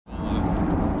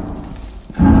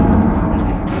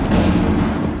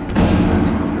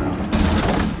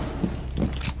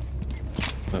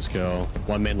Let's go.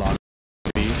 One main lobby.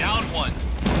 Down one.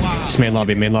 Wow. Just main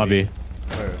lobby, main lobby.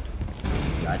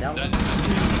 Guy down one?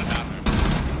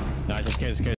 Nice,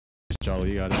 it's good.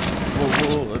 Jolly, you got it.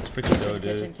 Whoa, let's freaking go,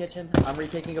 dude. Kitchen. I'm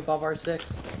retaking above R6.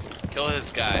 Kill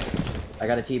this guy. I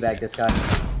gotta teabag this guy.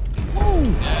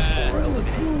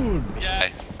 Yes. Yeah.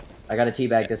 I gotta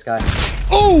teabag this guy.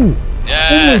 Oh!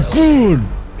 Yes. Oh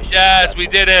my god! Yes, we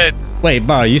did it. Wait,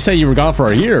 bro, you said you were gone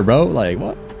for a year, bro. Like,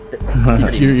 what?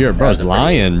 Your bro's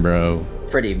lying, bro.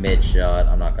 Pretty mid shot,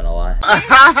 I'm not gonna lie.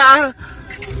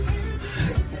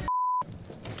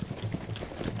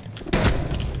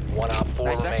 One op 4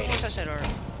 Nice, that's remaining. what I said,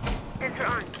 alright. Sensor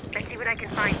on. Let's see what I can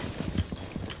find.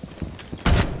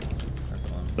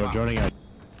 They're joining out.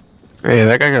 Hey,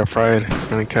 that guy got fried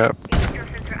in a cap. Digital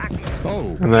sensor active.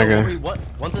 Oh! And that guy. Wait, what?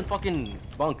 One's in fucking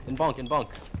bunk, in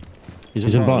bunk.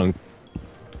 He's in bunk.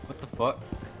 What the fuck?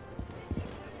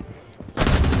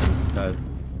 Dead.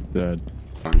 Dead.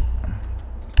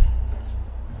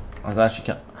 I was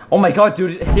actually oh my god,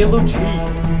 dude, Halo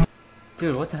Chief!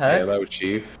 Dude, what the heck? Halo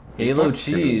Chief. Halo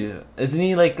Chief. Isn't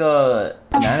he like an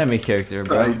anime character,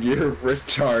 bro? You're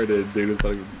retarded, dude. It's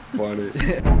not even funny.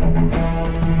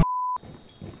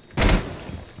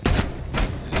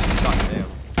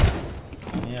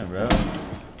 Yeah, bro.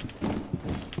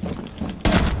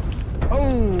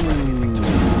 Oh!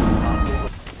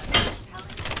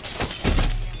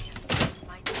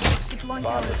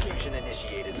 Bomb diffusion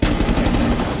initiated.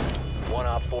 One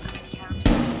op 4.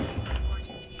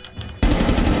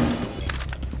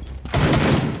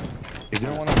 Is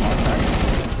there one on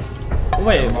contact?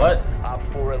 Wait, what? Op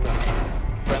 4 eliminated.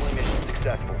 Friendly mission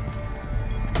successful.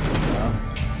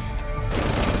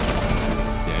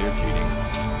 Yeah, you're cheating.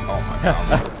 Oh my god.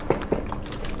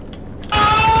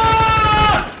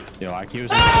 Yo, IQ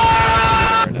is in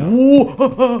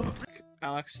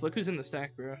Alex, look who's in the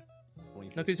stack, bro.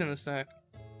 Look who's in the stack.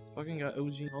 Fucking got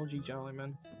OG Jolly,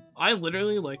 man. I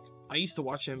literally, like, I used to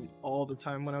watch him all the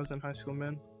time when I was in high school,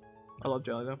 man. I love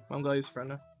Jolly, though. I'm glad he's a friend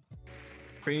now.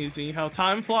 Crazy how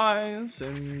time flies,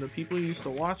 and the people you used to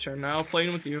watch are now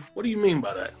playing with you. What do you mean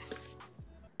by that?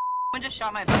 I just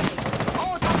shot my back.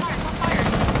 Oh, it's on fire, it's on fire!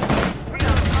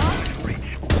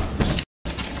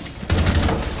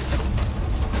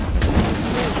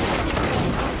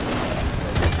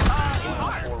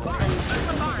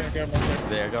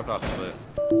 There, dropped off a bit.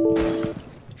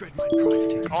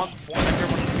 On one,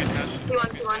 everyone can get He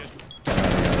wants one.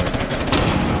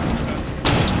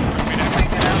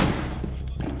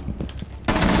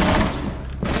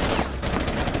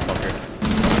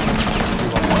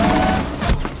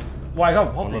 Why I got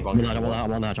one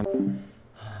One.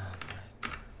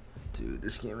 Dude,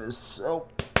 this game is so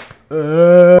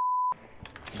Bet.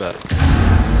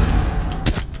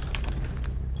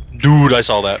 Dude, I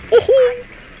saw that.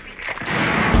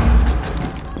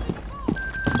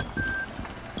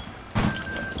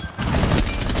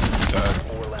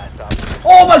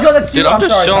 Oh my god, that's you! Dude, I'm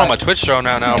just sorry, chilling on guys. my Twitch show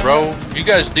now, bro. You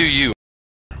guys do you.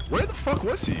 Where the fuck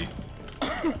was he?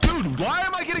 Dude, why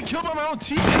am I getting killed by my own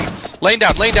teammates? Laying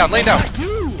down. Dude!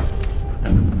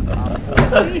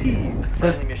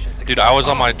 Friendly mission successful. Dude, I was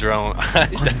on my drone.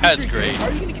 That's great. How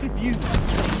are you getting confused?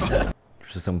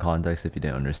 For some context, if you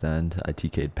didn't understand, I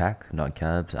TK'd Pack, not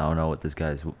Cabs. I don't know what this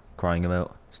guy's crying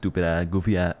about. Stupid ad,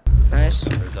 goofy ad. Nice.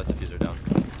 There's that diffuser down.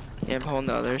 Yeah, I'm holding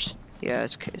the others. Yeah,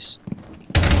 it's case.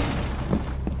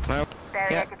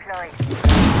 Barrier deployed.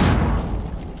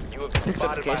 You have been Picked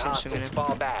up the spotted by case, I'm assuming. hostiles.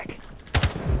 Fall back.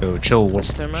 Yo, chill.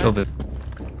 What's there, man? Chill bit.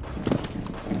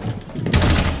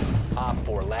 Op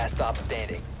 4, last stop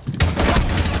standing.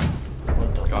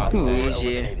 Ooh,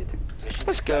 easy. Eliminated. Mission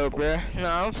Let's go, bruh. No,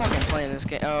 I'm fucking playing this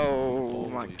game. Oh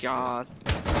my god.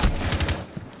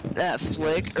 That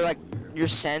flick, or like, your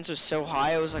sense was so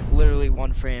high, it was like literally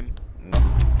one frame.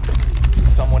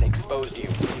 Someone exposed you.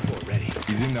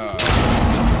 He's in the...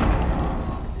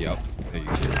 Yep. There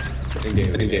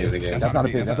you go. That's not a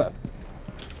big...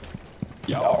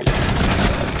 Yo.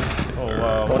 Oh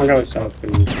wow. I'm gonna stop.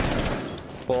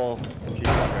 Ball.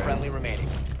 Friendly remaining.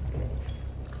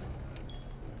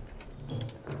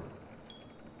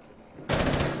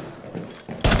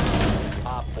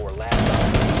 Op 4, last stop.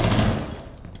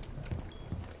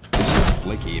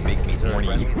 Flicky, it makes me horny.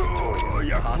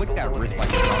 Yeah, flick that wrist like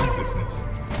it's non-existence.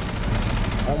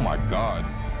 Oh my god.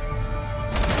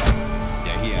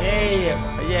 Yeah, he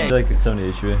had Yeah. Like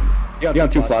 70 HP. You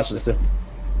got two flashes too.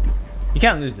 You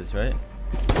can't lose this, right?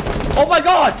 Oh my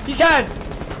god! You can!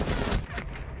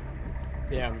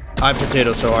 Yeah. I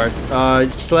potato so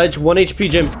hard. Sledge, 1 HP,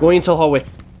 Jim. Going into the hallway.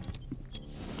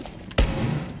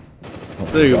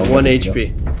 There you go, 1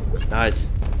 HP.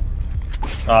 Nice.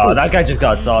 Oh, that guy just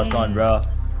got sauced on, bro.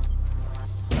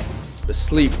 Go to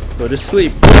sleep. Go to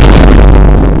sleep.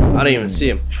 I didn't even see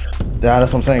him. Yeah,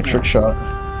 that's what I'm saying. Trick shot.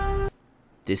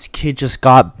 This kid just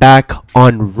got back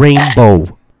on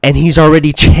Rainbow, and he's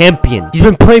already champion. He's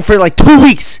been playing for like 2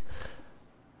 weeks.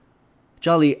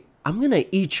 Jolly, I'm gonna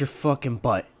eat your fucking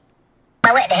butt.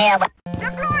 What the hell?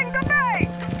 Deploying the base!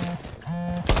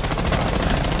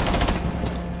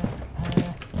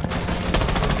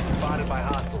 Spotted by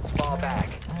hostiles. Fall back.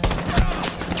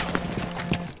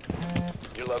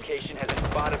 Your location has been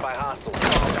spotted by hostiles.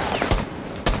 Fall back.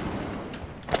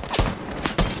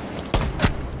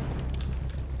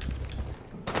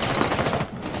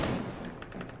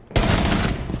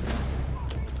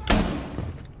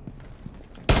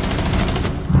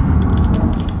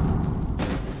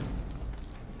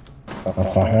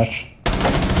 That's not hatch.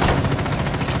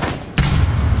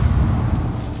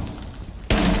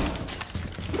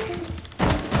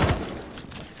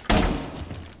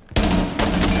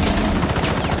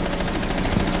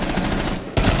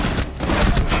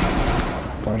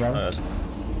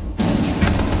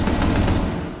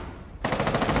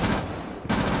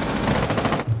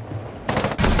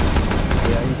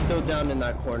 Yeah, he's still down in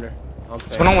that corner.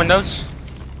 One on windows.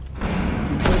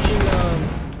 Pushing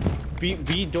B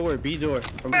door.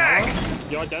 From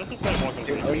Yo, Dennis just like walking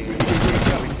through. Oh, you can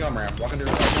come around. Walking through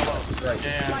the right.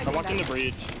 Yeah, I'm watching the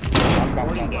breach.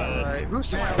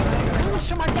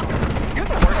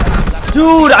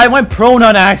 Dude, I went prone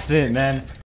on accident, man.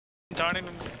 Dining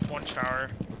in one shower.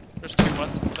 There's 2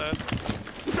 west inside.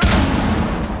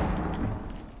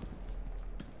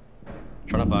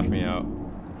 Trying to flash me out.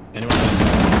 Anyone else?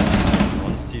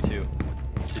 One's T2.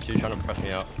 T2 trying to press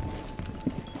me out.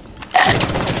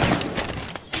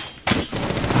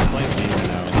 Playing Z right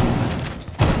now.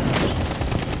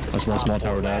 That's one small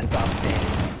tower dead.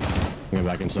 Get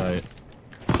back inside.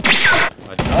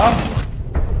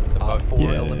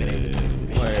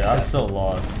 Wait, I'm so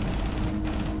lost.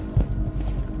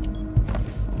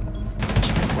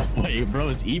 Wait, bro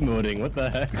is emoting. What the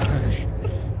heck?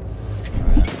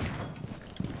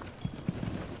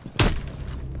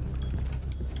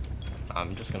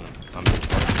 I'm just gonna.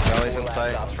 Valley's in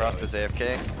sight. It's Frost is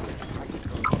AFK.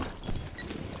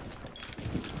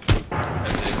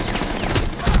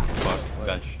 Fuck,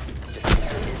 bench.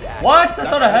 What? I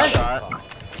thought I had.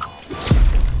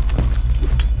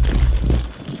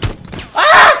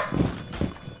 Ah!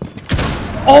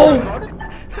 Oh!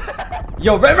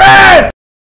 Yo, Red!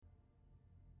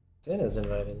 Zana's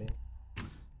invited me.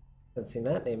 Haven't seen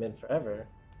that name in forever.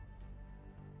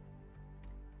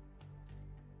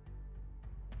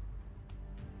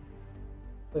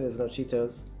 Hopefully there's no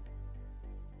Cheetos.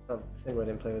 Oh, same way I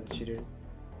didn't play with the cheaters.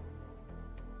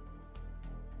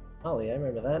 Ollie, I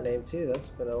remember that name too. That's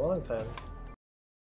been a long time.